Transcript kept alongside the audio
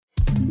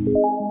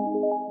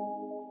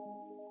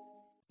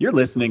You're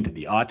listening to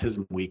the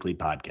Autism Weekly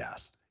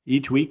podcast.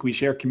 Each week, we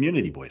share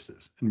community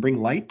voices and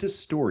bring light to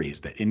stories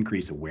that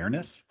increase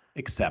awareness,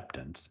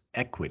 acceptance,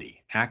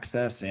 equity,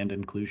 access, and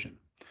inclusion.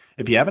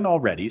 If you haven't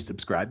already,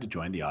 subscribe to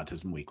join the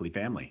Autism Weekly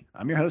family.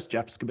 I'm your host,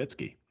 Jeff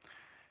Skibitsky.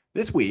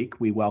 This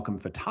week, we welcome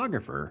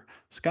photographer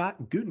Scott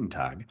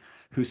Gutentag,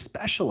 who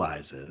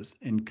specializes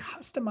in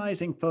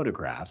customizing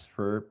photographs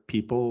for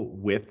people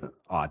with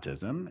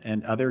autism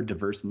and other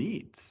diverse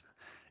needs.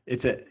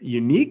 It's a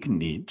unique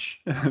niche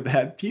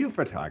that few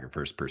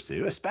photographers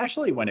pursue,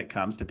 especially when it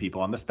comes to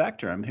people on the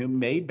spectrum who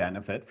may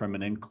benefit from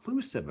an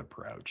inclusive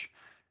approach,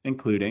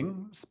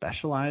 including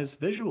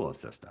specialized visual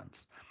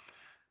assistants.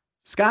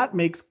 Scott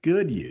makes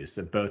good use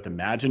of both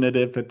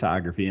imaginative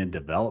photography and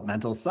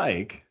developmental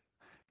psych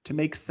to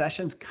make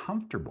sessions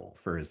comfortable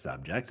for his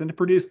subjects and to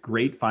produce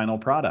great final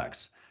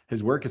products.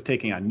 His work is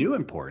taking on new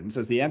importance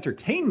as the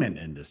entertainment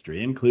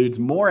industry includes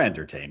more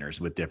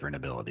entertainers with different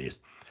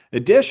abilities.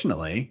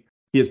 Additionally,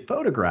 he has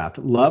photographed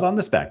Love on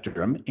the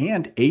Spectrum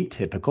and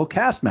Atypical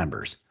cast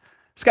members.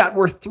 Scott,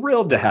 we're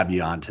thrilled to have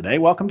you on today.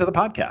 Welcome to the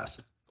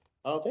podcast.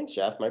 Oh, thanks,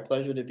 Jeff. My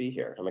pleasure to be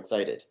here. I'm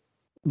excited.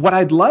 What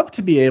I'd love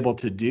to be able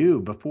to do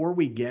before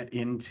we get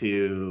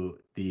into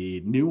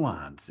the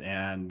nuance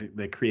and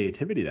the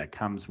creativity that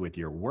comes with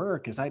your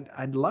work is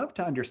I'd love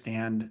to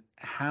understand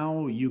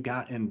how you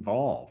got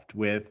involved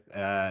with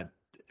a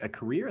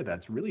career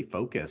that's really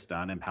focused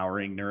on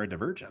empowering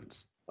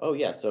neurodivergence. Oh,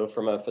 yeah. So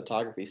from a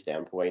photography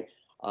standpoint,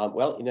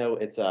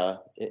 it's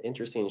a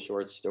interesting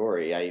short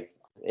story. I've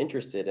been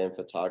interested in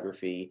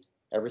photography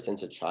ever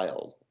since a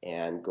child,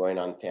 and going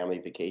on family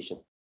vacation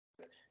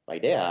with my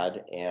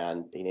dad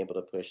and being able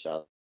to push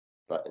a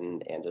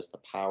button and just the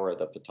power of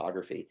the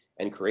photography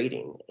and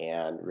creating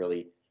and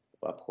really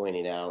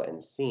pointing out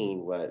and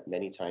seeing what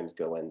many times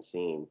go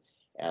unseen.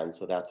 And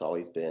so that's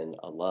always been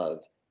a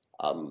love.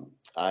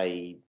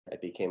 I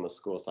became a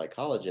school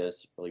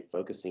psychologist, really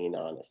focusing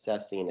on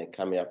assessing and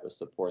coming up with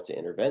supports and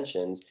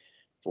interventions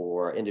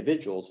for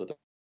individuals with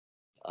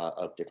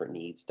of different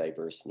needs,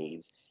 diverse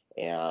needs,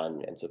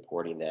 and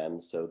supporting them.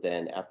 So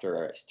then,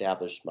 after I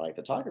established my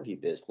photography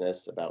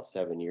business about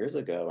 7 years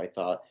ago, I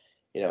thought,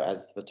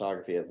 as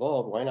photography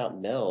evolved, why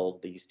not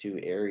meld these two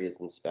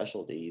areas and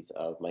specialties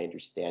of my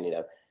understanding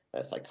of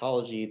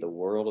psychology, the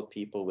world of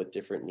people with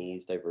different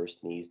needs,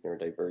 diverse needs,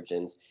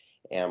 neurodivergence,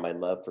 and my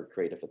love for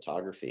creative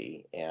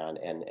photography, and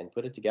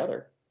put it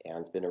together. And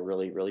it's been a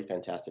really, really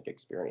fantastic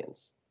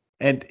experience.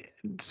 And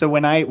so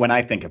when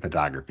I think of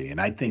photography and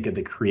I think of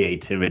the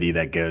creativity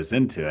that goes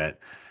into it,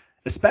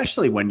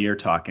 especially when you're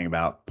talking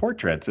about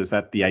portraits, is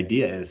that the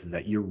idea is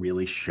that you're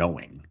really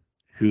showing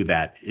who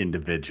that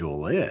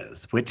individual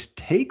is, which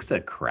takes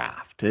a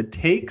craft. It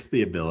takes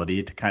the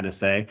ability to kind of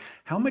say,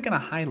 how am I going to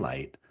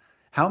highlight?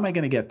 How am I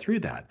going to get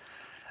through that?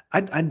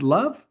 I'd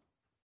love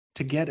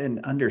to get an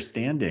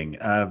understanding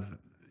of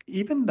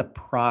even the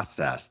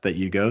process that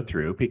you go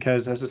through,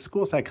 because as a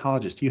school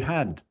psychologist, you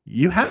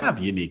have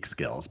unique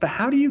skills, but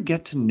how do you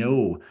get to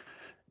know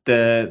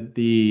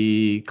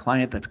the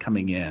client that's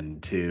coming in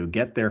to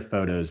get their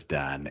photos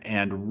done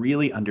and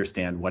really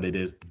understand what it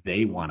is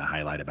they want to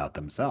highlight about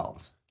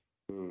themselves?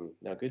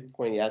 No, good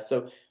point. Yeah.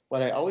 So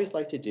what I always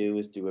like to do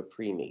is do a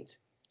pre-meet.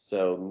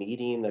 So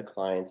meeting the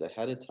clients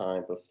ahead of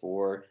time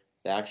before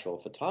the actual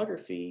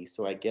photography,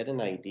 so I get an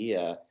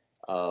idea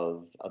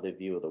of the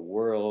view of the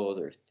world,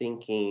 their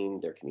thinking,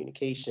 their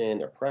communication,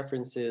 their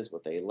preferences,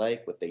 what they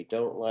like, what they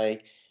don't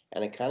like.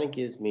 And it kind of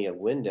gives me a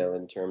window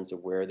in terms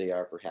of where they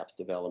are perhaps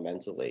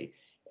developmentally.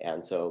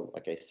 And so,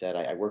 like I said,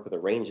 I work with a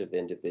range of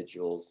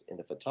individuals in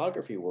the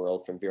photography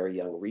world, from very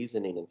young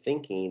reasoning and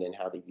thinking and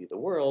how they view the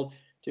world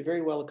to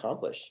very well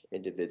accomplished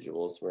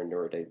individuals who are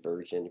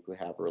neurodivergent, who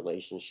have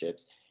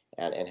relationships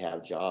and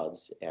have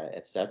jobs,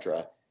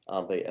 etc.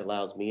 But it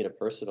allows me to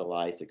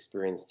personalize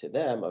experience to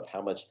them of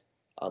how much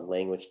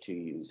language to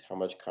use, how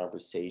much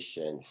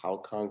conversation, how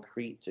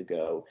concrete to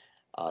go.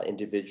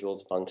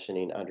 Individuals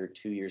functioning under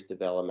 2 years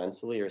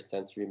developmentally are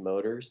sensory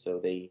motor, so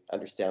they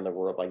understand the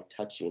world by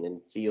touching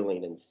and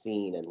feeling and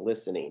seeing and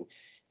listening.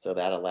 So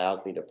that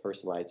allows me to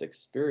personalize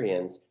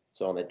experience.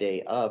 So on the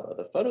day of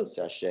the photo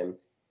session,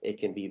 it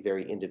can be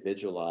very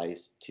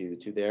individualized to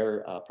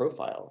their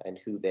profile and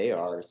who they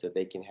are, so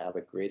they can have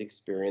a great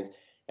experience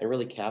and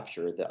really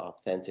capture the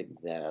authentic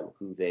them,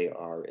 who they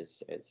are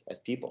as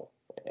people,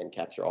 and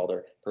capture all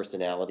their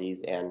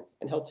personalities and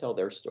help tell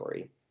their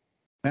story.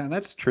 Now,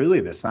 that's truly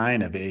the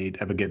sign of a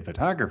good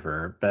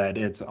photographer, but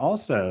it's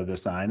also the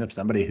sign of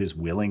somebody who's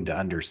willing to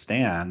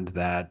understand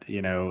that,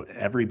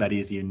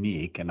 everybody's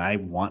unique and I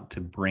want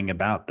to bring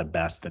about the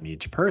best in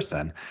each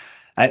person.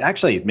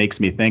 It makes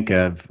me think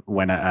of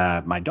when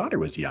my daughter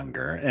was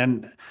younger,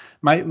 and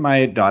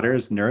my daughter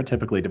is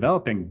neurotypically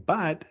developing,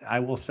 but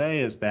I will say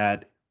is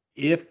that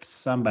if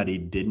somebody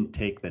didn't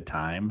take the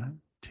time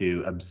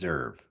to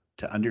observe,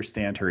 to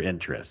understand her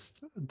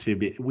interests,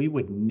 we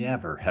would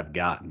never have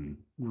gotten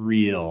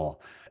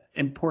real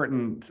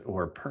important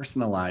or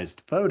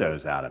personalized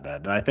photos out of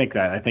it. And I think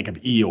of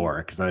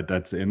Eeyore because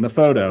that's in the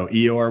photo.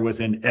 Eeyore was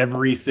in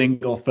every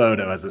single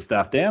photo as a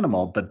stuffed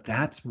animal, but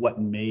that's what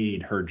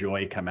made her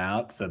joy come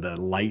out. So the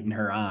light in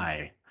her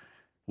eye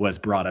was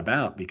brought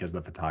about because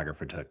the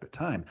photographer took the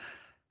time.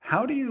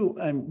 How do you,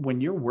 when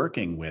you're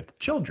working with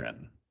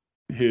children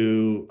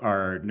who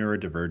are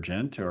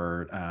neurodivergent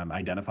or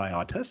identify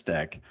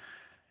autistic,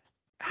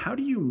 how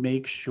do you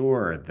make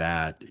sure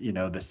that,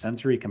 the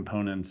sensory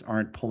components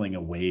aren't pulling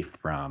away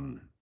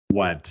from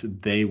what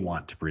they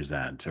want to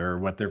present or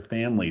what their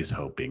family is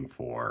hoping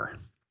for?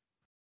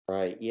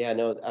 Right. Yeah,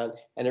 no,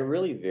 and it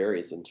really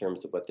varies in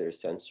terms of what their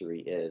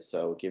sensory is.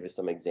 So, give you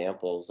some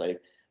examples. I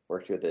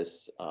worked with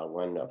this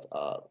one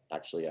of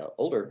actually an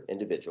older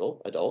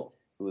individual, adult,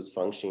 who was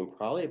functioning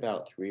probably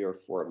about 3 or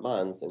 4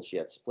 months, and she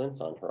had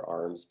splints on her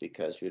arms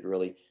because she would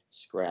really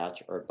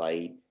scratch or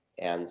bite,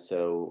 and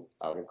so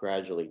I would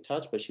gradually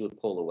touch, but she would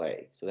pull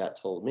away. So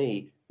that told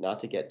me not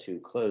to get too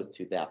close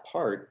to that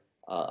part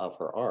of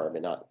her arm,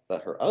 and not,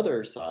 but her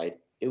other side,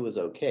 it was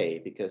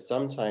okay because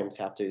sometimes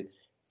have to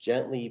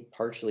gently,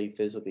 partially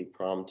physically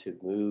prompt to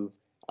move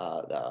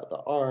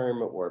the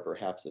arm or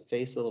perhaps the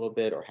face a little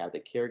bit, or have the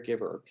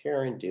caregiver or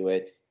parent do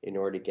it in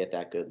order to get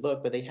that good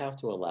look. But they have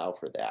to allow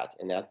for that.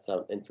 And that's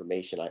some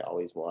information I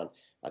always want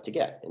to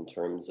get in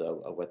terms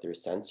of what their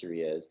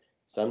sensory is.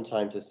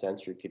 Sometimes the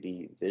sensory could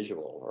be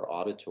visual or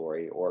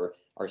auditory, or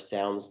are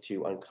sounds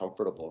too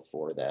uncomfortable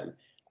for them.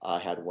 I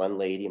had one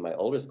lady, my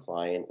oldest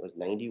client was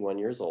 91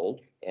 years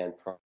old and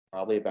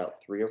probably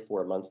about 3 or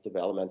 4 months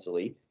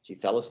developmentally. She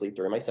fell asleep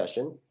during my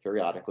session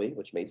periodically,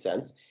 which made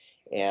sense.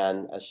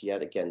 And she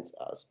had, again,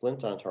 a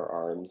splint on her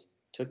arms,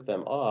 took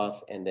them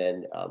off, and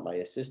then my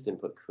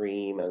assistant put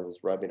cream and was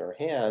rubbing her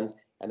hands,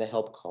 and that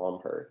helped calm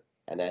her.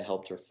 And that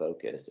helped her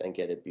focus and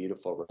get a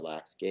beautiful,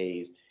 relaxed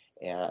gaze.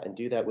 And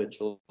do that with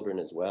children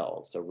as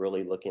well. So,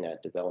 really looking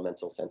at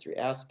developmental sensory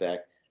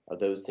aspect of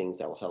those things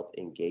that will help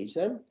engage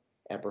them,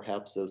 and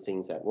perhaps those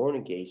things that won't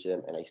engage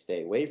them, and I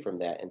stay away from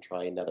that and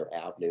try another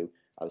avenue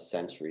of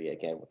sensory.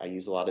 Again, I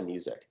use a lot of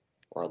music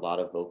or a lot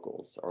of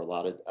vocals or a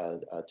lot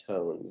of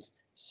tones,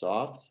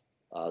 soft,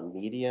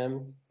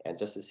 medium, and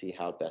just to see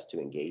how best to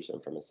engage them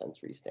from a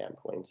sensory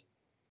standpoint.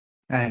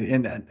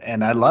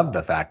 And I love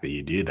the fact that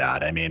you do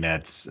that. I mean,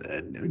 it's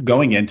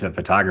going into a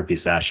photography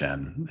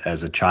session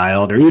as a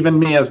child or even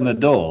me as an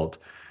adult,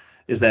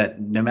 is that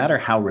no matter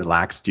how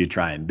relaxed you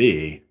try and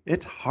be,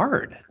 it's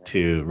hard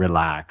to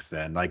relax,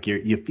 and like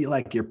you feel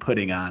like you're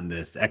putting on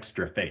this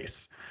extra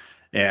face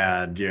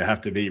and you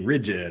have to be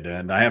rigid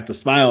and I have to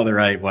smile the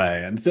right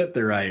way and sit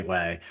the right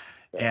way.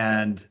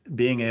 And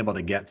being able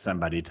to get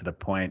somebody to the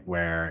point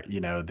where,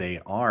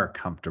 they are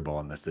comfortable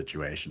in the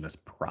situation is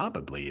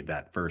probably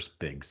that first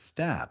big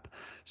step.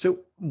 So,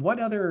 what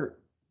other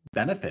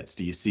benefits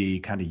do you see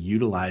kind of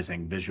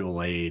utilizing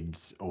visual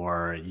aids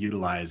or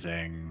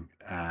utilizing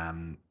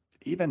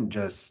even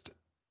just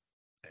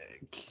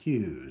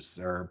cues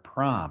or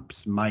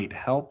prompts might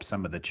help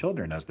some of the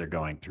children as they're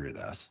going through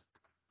this?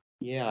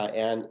 Yeah,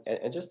 and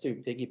just to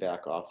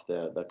piggyback off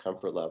the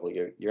comfort level,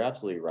 you're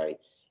absolutely right.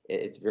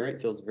 It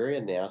feels very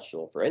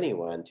unnatural for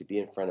anyone to be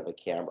in front of a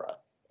camera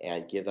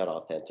and give that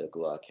authentic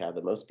look, have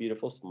the most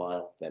beautiful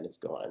smile, then it's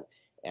gone.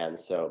 And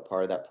so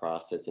part of that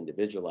process,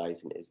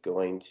 individualizing, is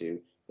going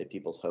to the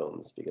people's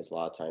homes, because a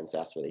lot of times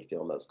that's where they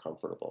feel most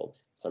comfortable.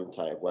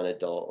 Sometimes one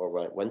adult or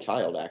one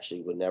child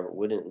actually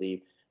wouldn't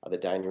leave the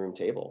dining room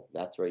table.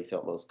 That's where he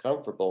felt most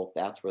comfortable.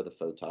 That's where the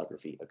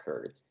photography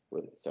occurred.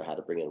 So how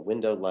to bring in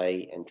window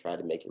light and try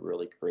to make it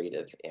really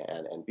creative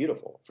and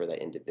beautiful for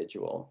that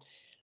individual.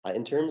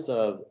 In terms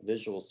of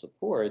visual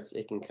supports,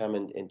 it can come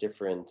in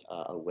different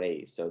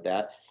ways. So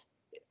that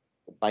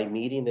by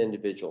meeting the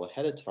individual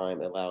ahead of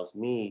time allows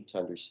me to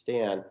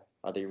understand,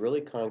 are they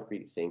really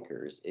concrete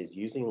thinkers? Is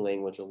using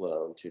language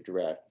alone to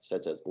direct,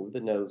 such as move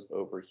the nose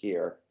over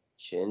here,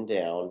 chin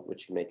down,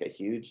 which can make a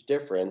huge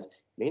difference,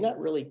 may not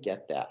really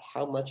get that.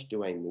 How much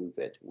do I move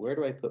it? Where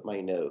do I put my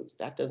nose?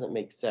 That doesn't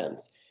make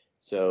sense.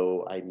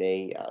 So I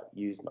may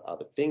use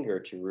the finger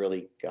to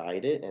really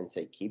guide it and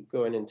say, keep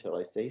going until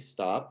I say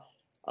stop.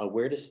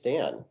 Where to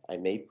stand. I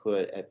may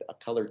put a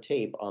colored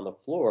tape on the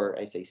floor.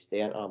 I say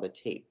stand on the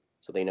tape,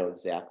 so they know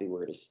exactly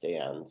where to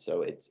stand.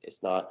 So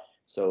it's not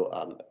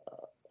so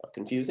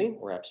confusing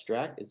or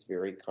abstract. It's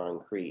very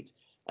concrete.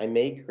 I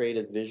may create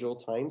a visual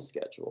time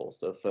schedule.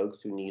 So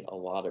folks who need a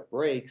lot of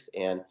breaks,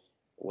 and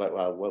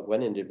what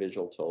one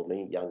individual told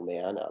me, young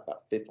man,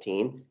 about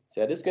 15,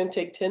 said it's going to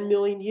take 10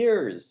 million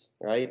years,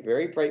 right?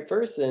 Very bright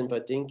person,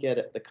 but didn't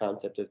get the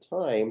concept of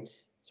time.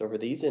 So for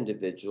these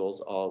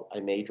individuals, I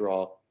may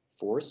draw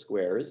 4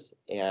 squares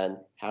and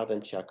have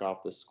them check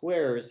off the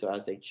squares. So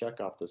as they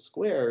check off the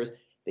squares,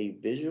 they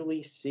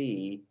visually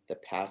see the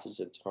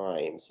passage of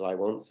time. So I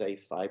won't say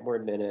 5 more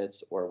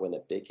minutes or when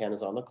the big hand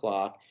is on the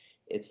clock.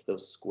 It's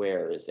those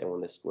squares. And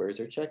when the squares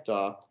are checked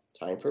off,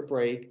 time for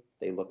break,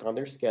 they look on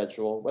their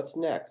schedule. What's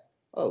next?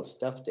 Oh,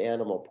 stuffed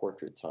animal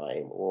portrait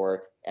time,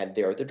 and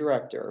they're the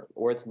director,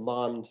 or it's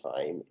mom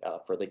time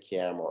for the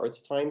camera, or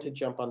it's time to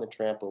jump on the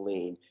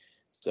trampoline.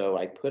 So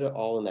I put it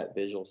all in that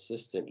visual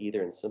system,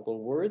 either in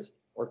simple words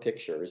or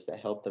pictures that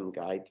help them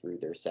guide through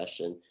their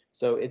session.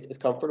 So it's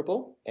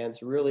comfortable, and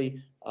it's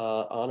really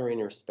honoring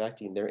and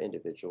respecting their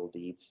individual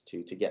needs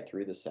to get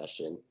through the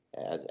session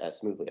as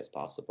smoothly as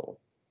possible.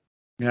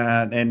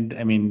 Yeah, and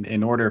I mean,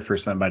 in order for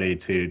somebody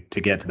to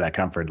get to that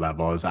comfort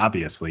level, is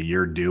obviously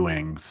you're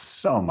doing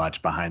so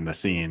much behind the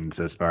scenes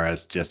as far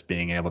as just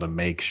being able to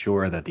make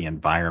sure that the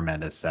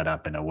environment is set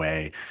up in a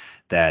way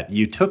that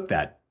you took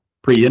that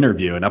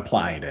pre-interview and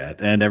applied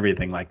it and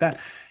everything like that.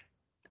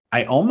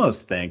 I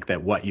almost think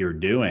that what you're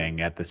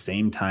doing at the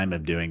same time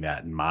of doing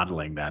that and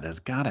modeling that has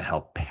got to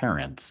help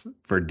parents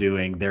for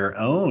doing their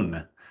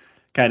own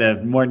kind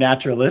of more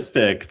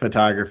naturalistic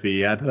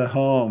photography at the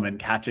home and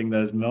catching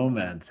those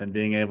moments and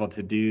being able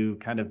to do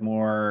kind of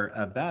more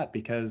of that,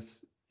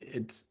 because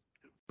it's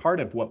part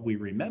of what we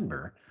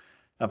remember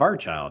of our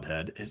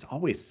childhood is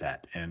always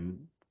set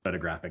in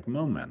photographic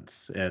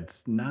moments.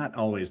 It's not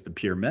always the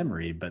pure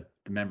memory, but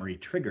the memory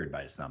triggered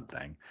by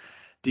something.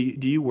 Do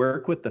you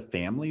work with the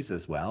families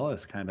as well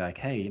as kind of like,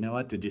 hey, you know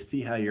what? Did you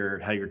see how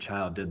your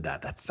child did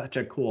that? That's such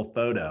a cool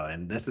photo,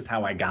 and this is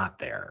how I got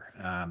there.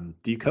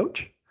 Do you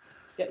coach?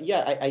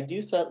 Yeah, I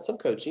do some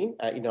coaching.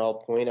 I'll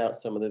point out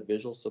some of the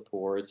visual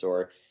supports,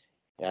 or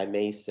I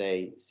may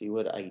say, see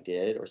what I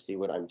did or see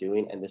what I'm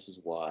doing, and this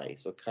is why.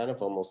 So kind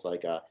of almost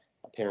like a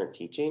parent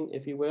teaching,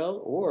 if you will,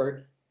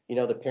 or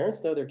the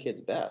parents know their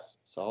kids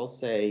best. So I'll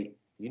say,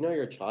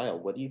 your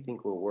child, what do you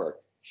think will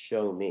work?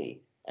 Show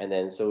me. And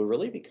then so it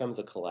really becomes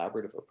a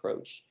collaborative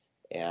approach,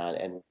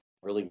 and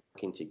really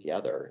working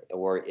together.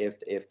 Or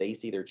if they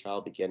see their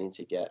child beginning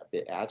to get a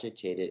bit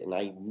agitated, and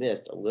I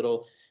missed a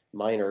little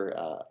minor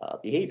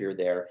behavior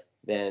there,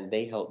 then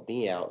they help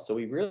me out. So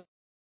we really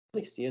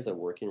see as a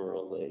working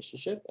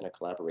relationship and a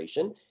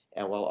collaboration,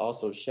 and while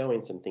also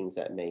showing some things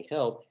that may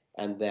help,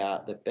 and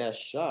that the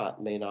best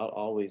shot may not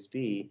always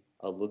be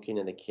a looking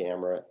in the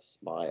camera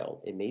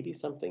smile. It may be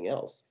something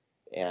else.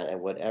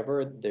 And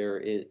whatever there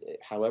is,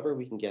 however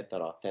we can get that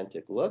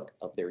authentic look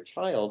of their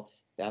child,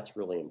 that's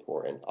really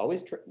important.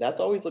 That's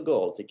always the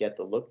goal, to get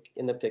the look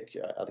in the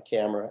picture of the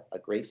camera, a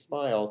great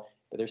smile.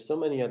 But there's so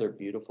many other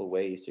beautiful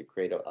ways to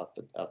create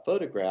a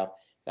photograph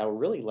that will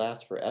really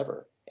last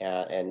forever,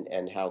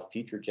 and how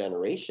future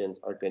generations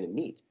are going to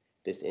meet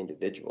this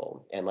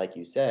individual. And like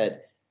you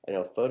said,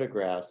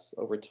 photographs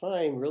over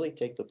time really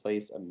take the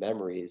place of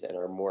memories and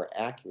are more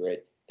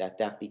accurate,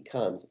 that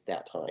becomes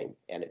that time,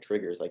 and it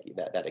triggers like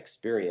that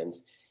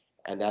experience.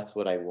 And that's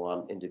what I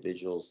want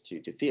individuals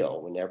to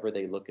feel whenever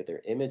they look at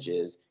their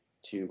images,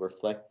 to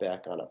reflect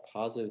back on a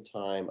positive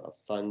time, a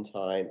fun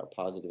time, a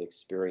positive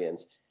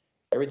experience.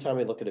 Every time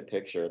we look at a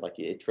picture, like,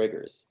 it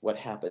triggers what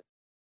happened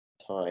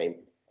time,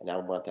 and I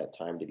want that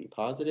time to be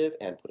positive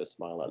and put a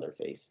smile on their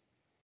face.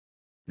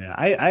 Yeah,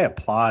 I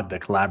applaud the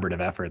collaborative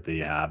effort that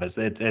you have.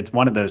 It's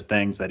one of those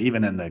things that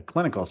even in the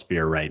clinical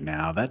sphere right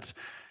now, that's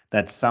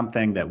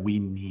something that we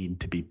need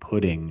to be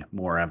putting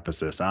more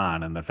emphasis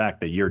on. And the fact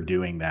that you're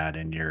doing that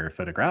in your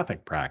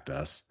photographic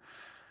practice,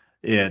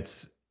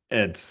 it's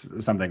it's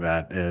something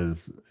that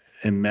is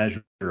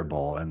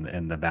immeasurable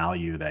in the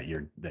value that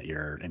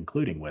you're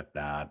including with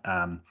that.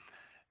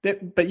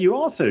 But you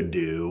also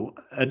do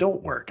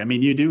adult work. I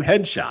mean, you do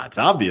headshots,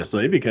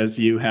 obviously, because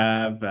you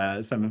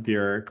have some of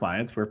your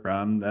clients were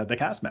from the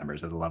cast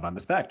members of the Love on the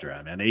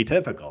Spectrum and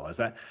Atypical. Is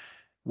that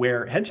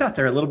where headshots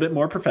are a little bit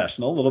more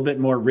professional, a little bit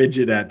more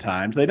rigid at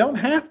times? They don't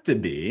have to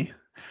be.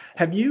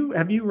 Have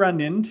you run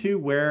into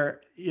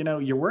where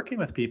you're working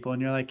with people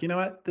and you're like, you know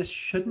what, this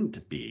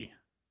shouldn't be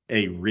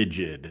a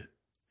rigid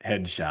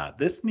headshot.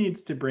 This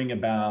needs to bring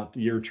about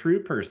your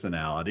true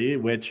personality,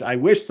 which I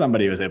wish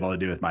somebody was able to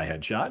do with my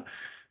headshot.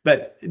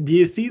 But do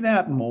you see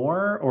that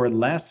more or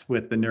less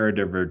with the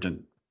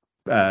neurodivergent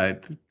uh,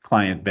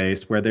 client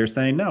base where they're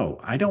saying, no,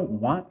 I don't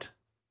want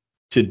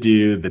to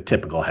do the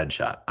typical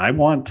headshot. I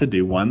want to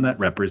do one that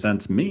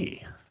represents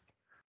me.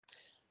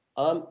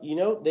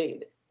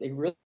 They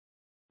really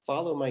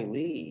follow my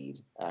lead,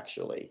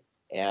 actually.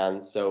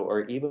 And so,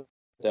 or even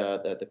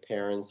the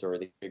parents or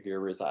the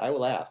caregivers, I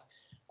will ask,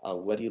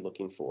 what are you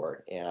looking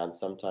for? And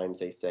sometimes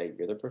they say,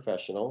 you're the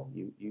professional,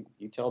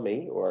 you tell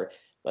me, or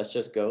let's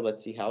just go,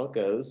 let's see how it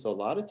goes. So a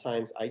lot of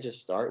times I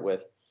just start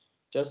with,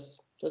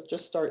 just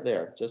start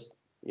there. Just,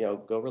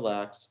 go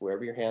relax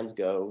wherever your hands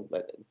go.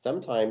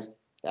 Sometimes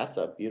that's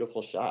a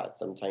beautiful shot.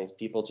 Sometimes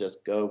people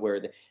just go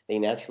where they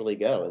naturally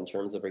go in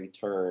terms of a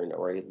turn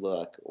or a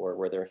look or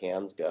where their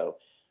hands go.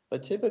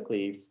 But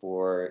typically,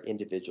 for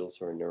individuals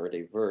who are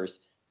neurodiverse,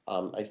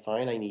 I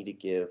find I need to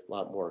give a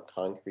lot more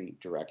concrete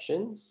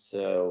directions.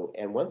 So,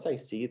 and once I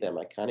see them,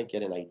 I kind of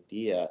get an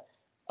idea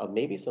of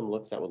maybe some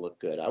looks that would look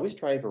good. I always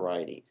try a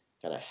variety,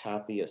 kind of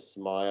happy, a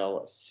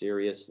smile, a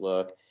serious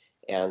look,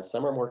 and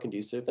some are more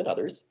conducive than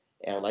others,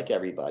 and like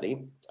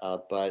everybody.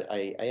 But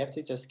I have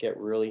to just get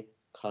really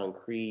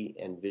concrete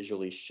and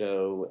visually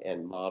show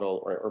and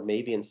model, or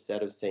maybe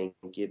instead of saying,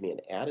 give me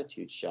an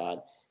attitude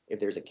shot, if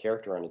there's a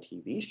character on a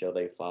TV show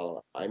they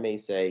follow, I may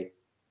say,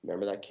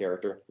 remember that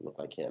character? Look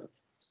like him.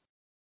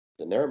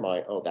 In their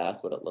mind, oh,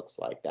 that's what it looks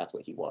like. That's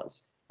what he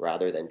wants.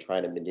 rather than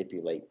trying to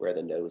manipulate where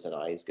the nose and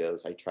eyes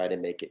goes. I try to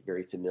make it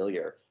very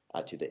familiar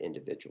to the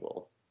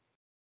individual.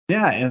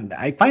 Yeah, and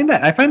I find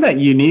that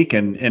unique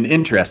and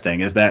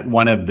interesting. Is that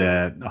one of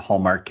the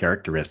hallmark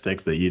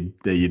characteristics that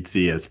you'd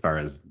see as far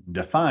as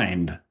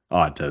defined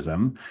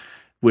autism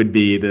would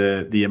be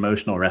the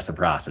emotional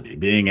reciprocity,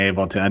 being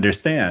able to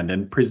understand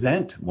and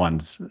present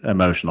one's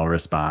emotional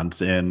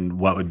response in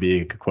what would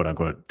be a quote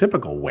unquote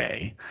typical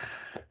way.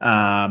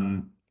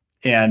 Um,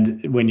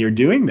 and when you're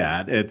doing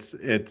that,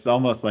 it's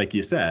almost like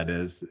you said,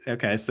 is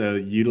okay, so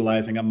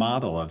utilizing a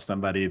model of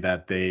somebody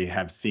that they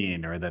have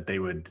seen or that they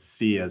would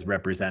see as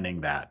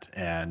representing that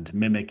and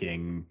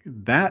mimicking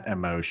that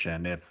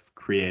emotion, if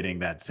creating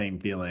that same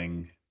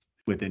feeling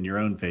within your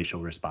own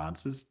facial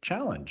response is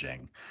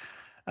challenging.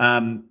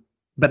 Um,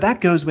 but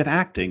that goes with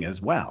acting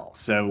as well.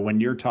 So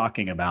when you're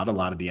talking about a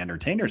lot of the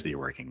entertainers that you're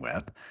working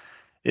with,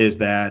 is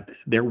that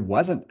there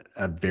wasn't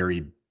a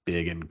very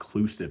big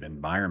inclusive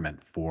environment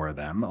for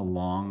them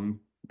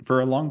for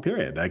a long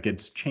period. Like,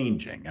 it's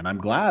changing, and I'm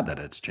glad that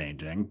it's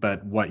changing.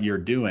 But what you're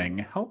doing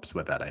helps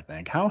with that, I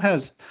think. How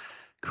has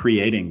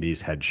creating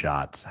these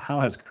headshots, how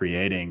has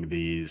creating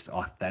these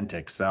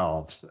authentic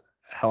selves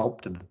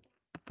helped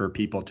for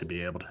people to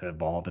be able to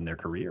evolve in their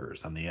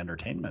careers on the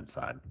entertainment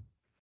side?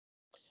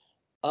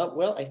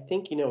 Well, I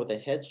think, with a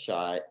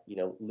headshot,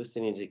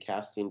 listening to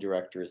casting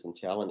directors and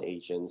talent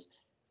agents,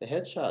 the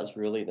headshot is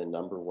really the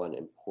number one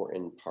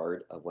important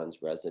part of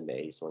one's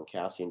resume. So when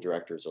casting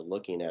directors are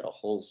looking at a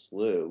whole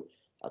slew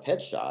of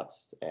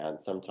headshots and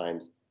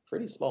sometimes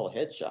pretty small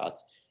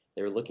headshots,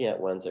 they're looking at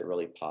ones that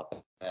really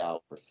pop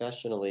out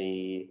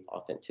professionally,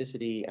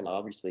 authenticity, and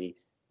obviously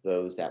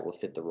those that will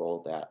fit the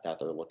role that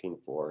they're looking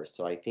for.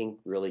 So I think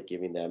really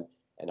giving them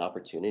an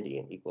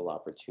equal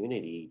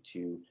opportunity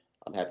to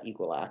have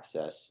equal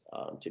access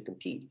to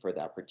compete for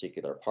that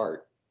particular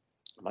part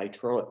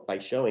by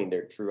showing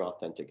their true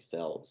authentic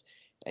selves.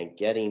 And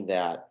getting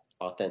that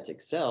authentic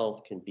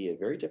self can be a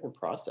very different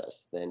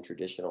process than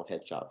traditional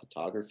headshot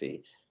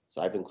photography.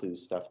 So I've included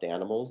stuffed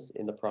animals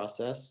in the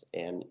process,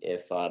 and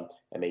if I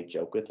may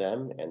joke with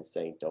them and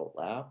say, don't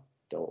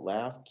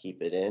laugh,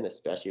 keep it in,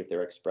 especially if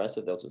they're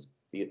expressive, they'll just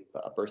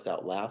burst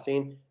out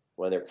laughing.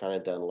 When they're kind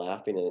of done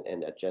laughing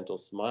and a gentle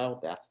smile,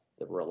 that's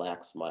the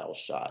relaxed smile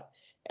shot.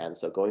 And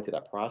so going through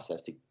that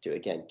process to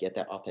again get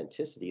that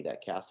authenticity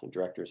that casting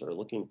directors are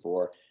looking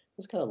for,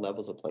 this kind of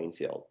levels a playing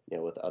field,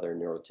 with other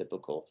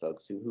neurotypical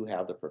folks who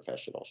have the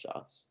professional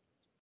shots.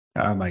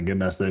 Oh my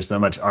goodness, there's so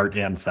much art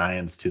and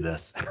science to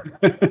this.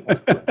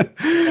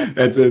 Yeah.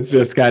 It's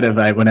just kind of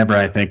like, whenever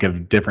I think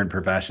of different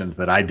professions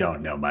that I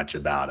don't know much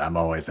about, I'm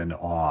always in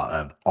awe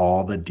of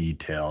all the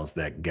details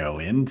that go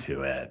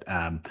into it.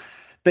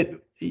 But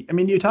I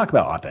mean, you talk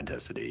about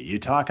authenticity, you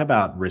talk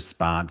about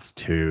response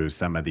to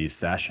some of these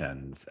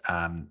sessions.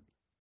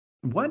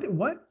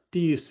 What do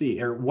you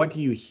see, or what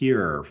do you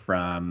hear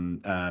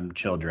from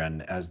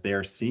children as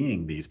they're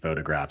seeing these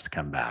photographs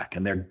come back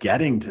and they're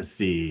getting to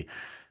see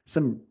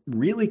some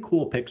really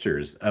cool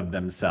pictures of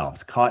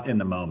themselves caught in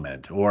the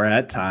moment, or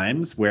at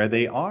times where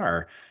they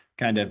are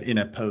kind of in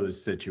a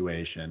posed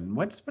situation?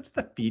 What's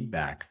the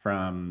feedback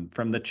from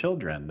the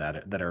children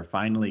that are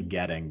finally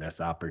getting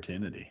this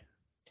opportunity?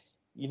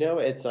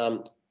 It's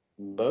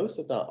most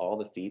if not all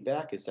the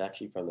feedback is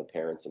actually from the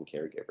parents and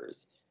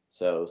caregivers.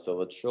 So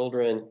the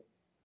children,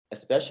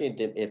 especially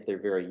if they're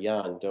very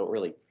young, don't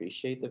really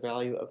appreciate the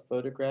value of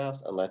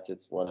photographs unless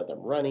it's one of them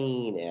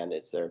running and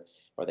it's their,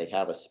 or they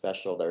have a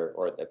special,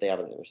 or if they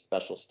have a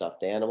special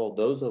stuffed animal.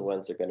 Those are the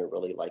ones they're going to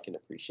really like and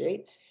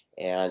appreciate.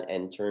 And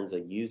in terms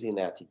of using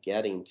that to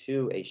getting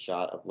to a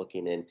shot of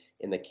looking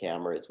in the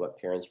camera is what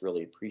parents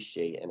really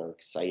appreciate and are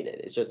excited.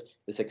 It's just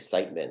this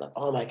excitement, like,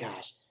 oh my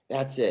gosh,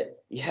 that's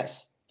it.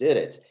 Yes, did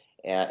it.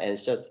 And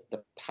it's just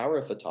the power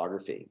of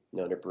photography,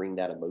 to bring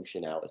that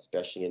emotion out,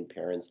 especially in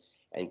parents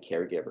and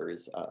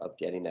caregivers of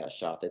getting that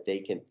shot that they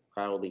can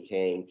proudly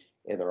hang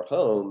in their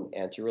home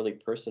and to really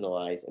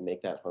personalize and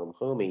make that home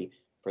homey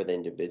for the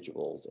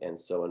individuals. And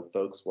so when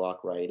folks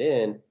walk right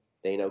in,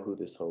 they know who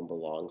this home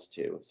belongs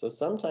to. So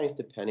sometimes,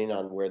 depending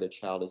on where the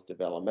child is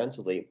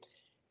developmentally,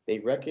 they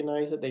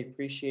recognize it, they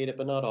appreciate it,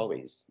 but not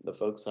always. The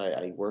folks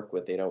I work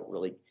with, they don't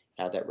really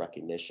have that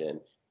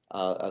recognition.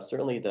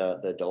 Certainly, the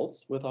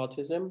adults with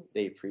autism,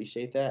 they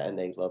appreciate that and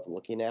they love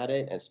looking at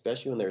it,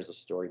 especially when there's a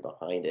story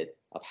behind it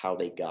of how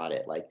they got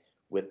it, like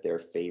with their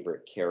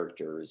favorite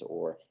characters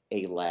or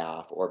a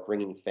laugh or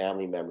bringing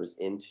family members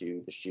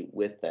into the shoot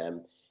with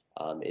them.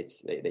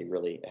 They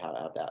really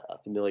have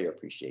that familiar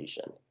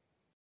appreciation.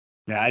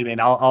 Yeah, I mean,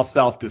 I'll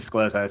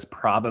self-disclose, I was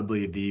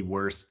probably the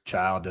worst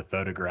child to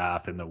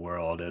photograph in the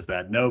world, is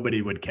that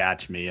nobody would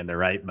catch me in the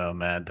right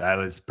moment. I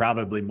was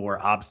probably more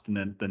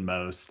obstinate than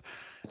most,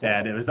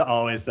 and it was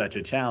always such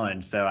a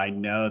challenge. So I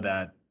know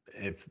that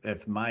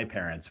if my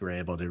parents were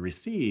able to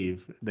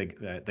receive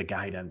the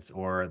guidance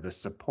or the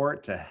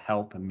support to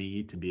help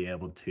me to be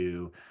able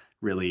to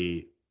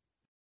really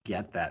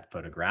get that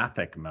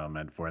photographic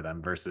moment for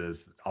them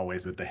versus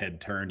always with the head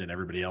turned and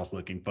everybody else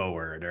looking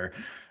forward. Or,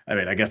 I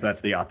mean, I guess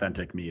that's the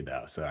authentic me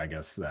though. So I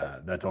guess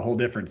that's a whole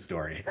different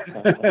story.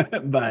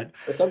 But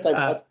Or sometimes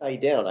uh, upside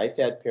down. I've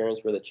had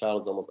parents where the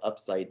child is almost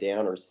upside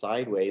down or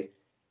sideways.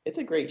 It's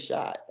a great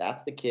shot.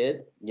 That's the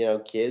kid.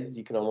 Kids,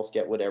 you can almost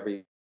get whatever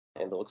and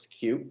it looks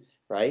cute,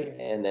 right?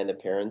 And then the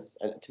parents,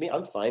 and to me,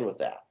 I'm fine with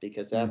that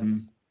because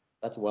mhm.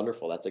 that's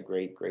wonderful. That's a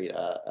great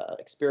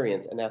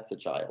experience, and that's the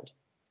child.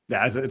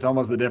 Yeah, it's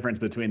almost the difference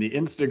between the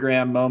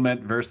Instagram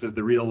moment versus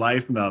the real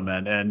life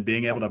moment, and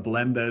being able to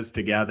blend those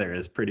together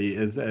is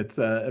it's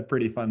a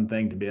pretty fun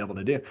thing to be able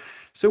to do.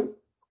 So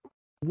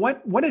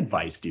what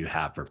advice do you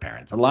have for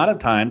parents? A lot of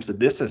times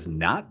this has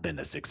not been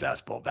a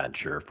successful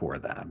venture for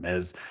them.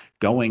 Is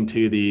going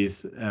to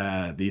these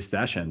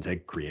sessions,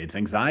 it creates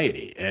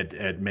anxiety.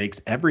 It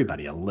makes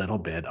everybody a little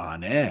bit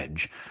on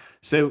edge.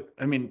 So,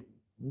 I mean,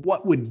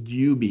 what would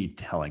you be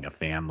telling a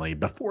family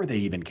before they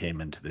even came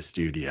into the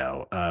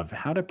studio of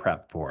how to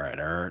prep for it,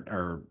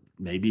 or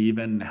maybe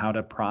even how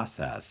to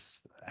process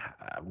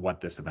what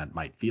this event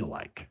might feel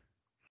like?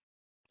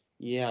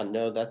 Yeah,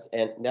 no, that's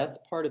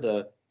part of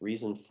the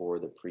reason for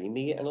the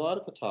pre-meet, and a lot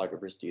of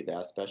photographers do that,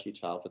 especially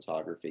child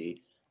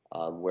photography,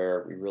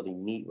 where we really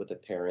meet with the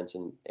parents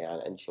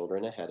and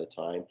children ahead of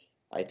time.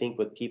 I think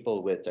with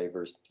people with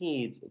diverse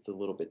needs, it's a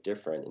little bit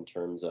different in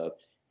terms of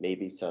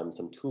maybe some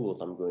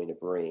tools I'm going to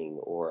bring,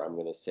 or I'm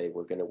going to say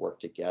we're going to work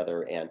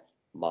together. And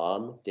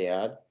mom,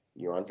 dad,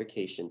 you're on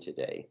vacation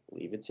today.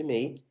 Leave it to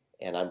me,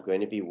 and I'm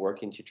going to be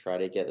working to try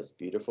to get this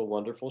beautiful,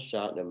 wonderful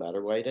shot, no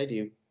matter what I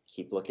do.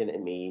 Keep looking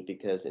at me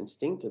because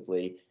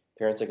instinctively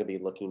parents are going to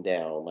be looking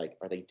down like,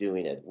 are they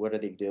doing it? What are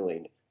they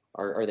doing?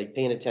 Are they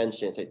paying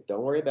attention? Say,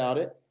 don't worry about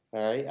it.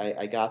 All right,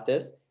 I got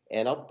this.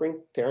 And I'll bring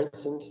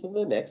parents into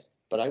the mix,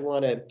 but I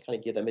want to kind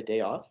of give them a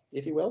day off,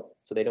 if you will,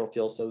 so they don't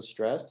feel so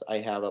stressed. I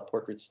have a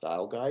portrait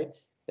style guide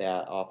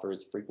that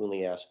offers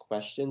frequently asked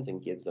questions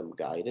and gives them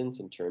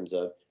guidance in terms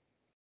of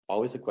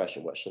always a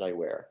question, what should I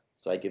wear?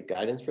 So I give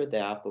guidance for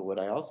that. But what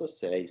I also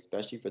say,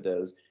 especially for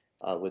those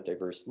with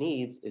diverse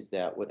needs, is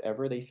that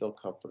whatever they feel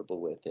comfortable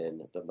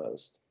within the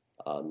most.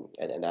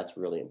 And that's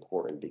really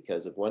important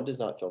because if one does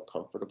not feel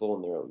comfortable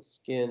in their own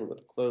skin,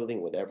 with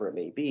clothing, whatever it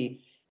may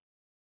be,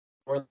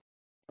 or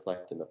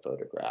reflect in the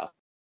photograph.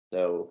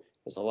 So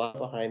there's a lot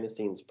of behind the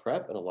scenes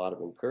prep and a lot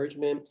of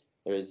encouragement.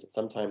 There's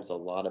sometimes a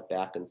lot of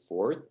back and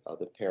forth of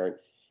the parent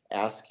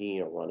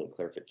asking or wanting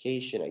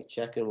clarification. I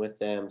check in with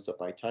them. So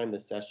by the time the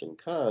session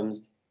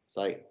comes, it's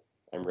like,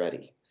 I'm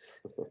ready.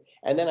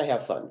 And then I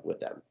have fun with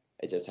them.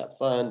 I just have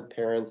fun.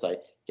 Parents, I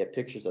get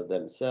pictures of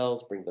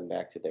themselves, bring them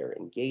back to their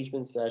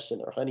engagement session,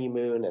 their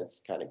honeymoon. And it's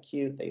kind of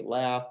cute. They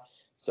laugh.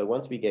 So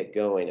once we get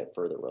going, it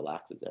further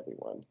relaxes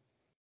everyone.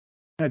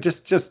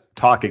 Just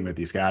talking with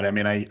you, Scott. I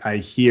mean, I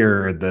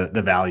hear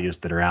the values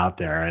that are out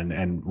there,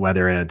 and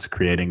whether it's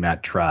creating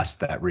that trust,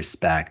 that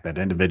respect, that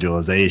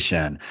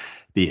individualization,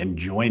 the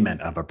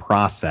enjoyment of a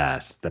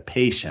process, the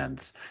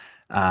patience,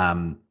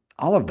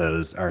 all of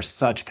those are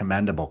such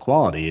commendable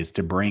qualities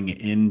to bring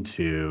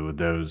into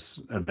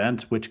those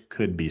events, which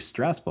could be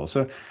stressful.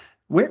 So,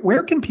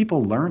 where can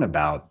people learn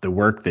about the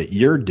work that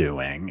you're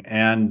doing?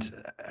 And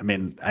I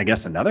mean, I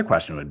guess another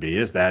question would be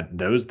is that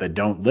those that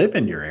don't live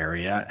in your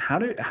area, how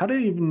do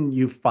even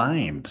you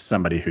find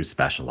somebody who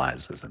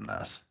specializes in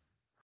this?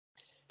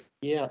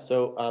 Yeah,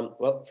 so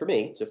well, for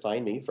me, to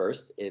find me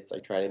first, I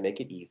try to make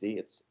it easy.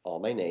 It's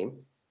all my name.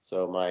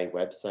 So my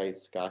website,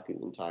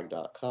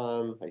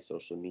 scottgutentag.com, my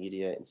social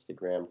media,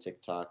 Instagram,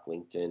 TikTok,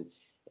 LinkedIn,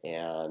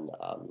 and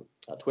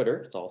Twitter.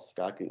 It's all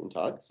Scott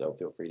Gutentag, so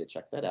feel free to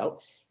check that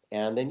out.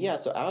 And then yeah,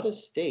 so out of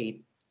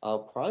state,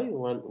 probably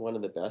one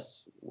of the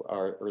best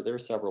or there are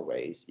several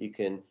ways you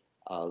can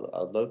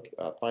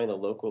find a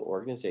local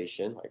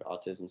organization like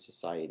autism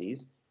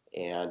societies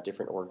and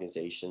different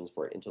organizations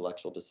for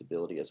intellectual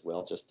disability as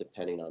well, just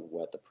depending on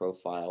what the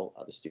profile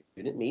of the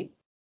student meets,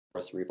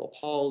 or cerebral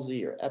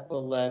palsy or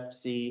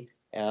epilepsy.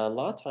 And a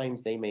lot of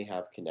times they may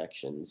have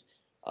connections.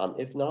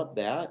 If not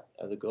that,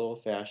 the good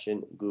old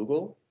fashioned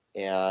Google.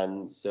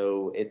 And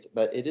so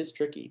but it is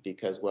tricky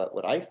because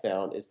what I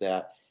found is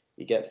that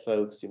you get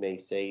folks who may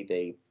say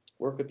they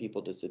work with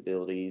people with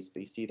disabilities,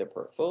 but you see the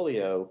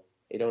portfolio,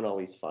 they don't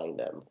always find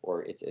them,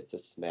 or it's a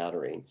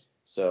smattering.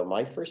 So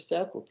my first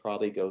step would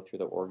probably go through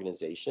the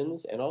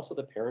organizations and also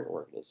the parent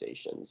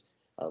organizations,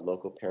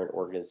 local parent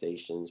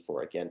organizations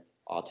for, again,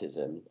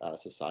 autism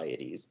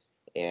societies,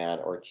 and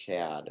or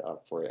CHAD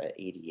for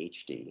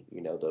ADHD,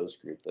 those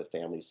groups, the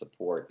family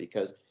support,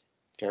 because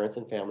parents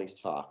and families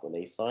talk. When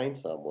they find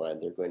someone,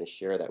 they're going to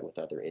share that with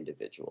other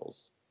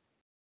individuals.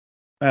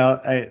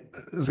 Well,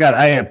 Scott,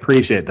 I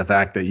appreciate the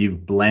fact that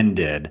you've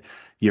blended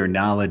your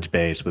knowledge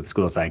base with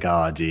school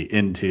psychology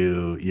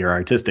into your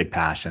artistic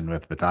passion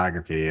with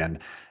photography. And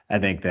I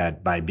think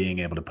that by being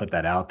able to put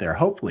that out there,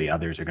 hopefully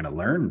others are going to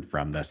learn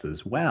from this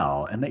as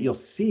well, and that you'll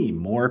see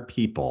more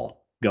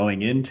people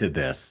going into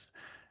this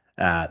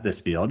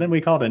field. And we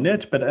call it a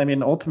niche, but I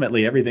mean,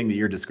 ultimately, everything that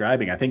you're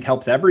describing, I think,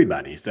 helps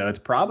everybody. So it's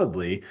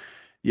probably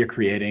you're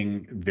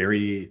creating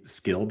very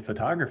skilled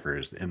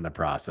photographers in the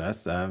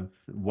process of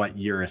what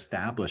you're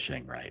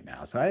establishing right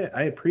now. So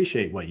I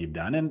appreciate what you've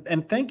done.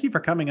 And thank you for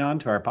coming on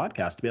to our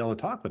podcast to be able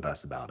to talk with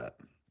us about it.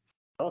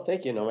 Oh,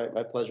 thank you. No,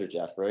 my pleasure,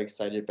 Jeff. Very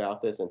excited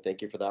about this, and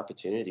thank you for the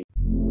opportunity.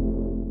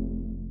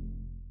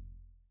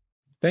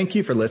 Thank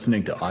you for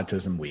listening to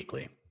Autism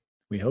Weekly.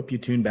 We hope you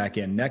tune back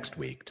in next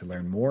week to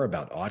learn more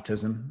about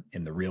autism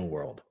in the real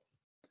world.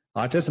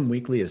 Autism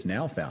Weekly is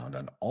now found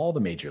on all the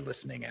major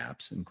listening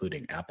apps,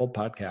 including Apple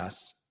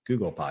Podcasts,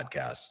 Google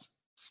Podcasts,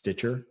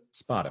 Stitcher,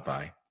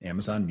 Spotify,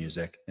 Amazon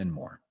Music, and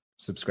more.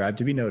 Subscribe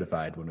to be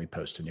notified when we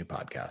post a new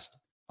podcast.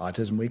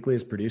 Autism Weekly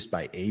is produced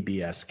by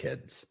ABS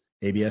Kids.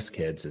 ABS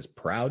Kids is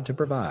proud to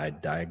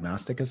provide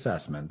diagnostic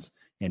assessments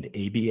and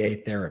ABA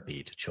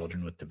therapy to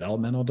children with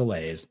developmental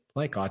delays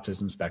like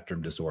autism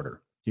spectrum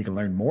disorder. You can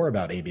learn more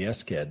about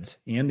ABS Kids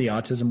and the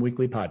Autism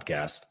Weekly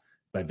podcast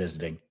by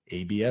visiting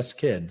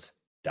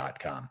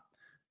abskids.com.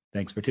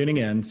 Thanks for tuning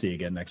in. See you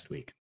again next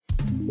week.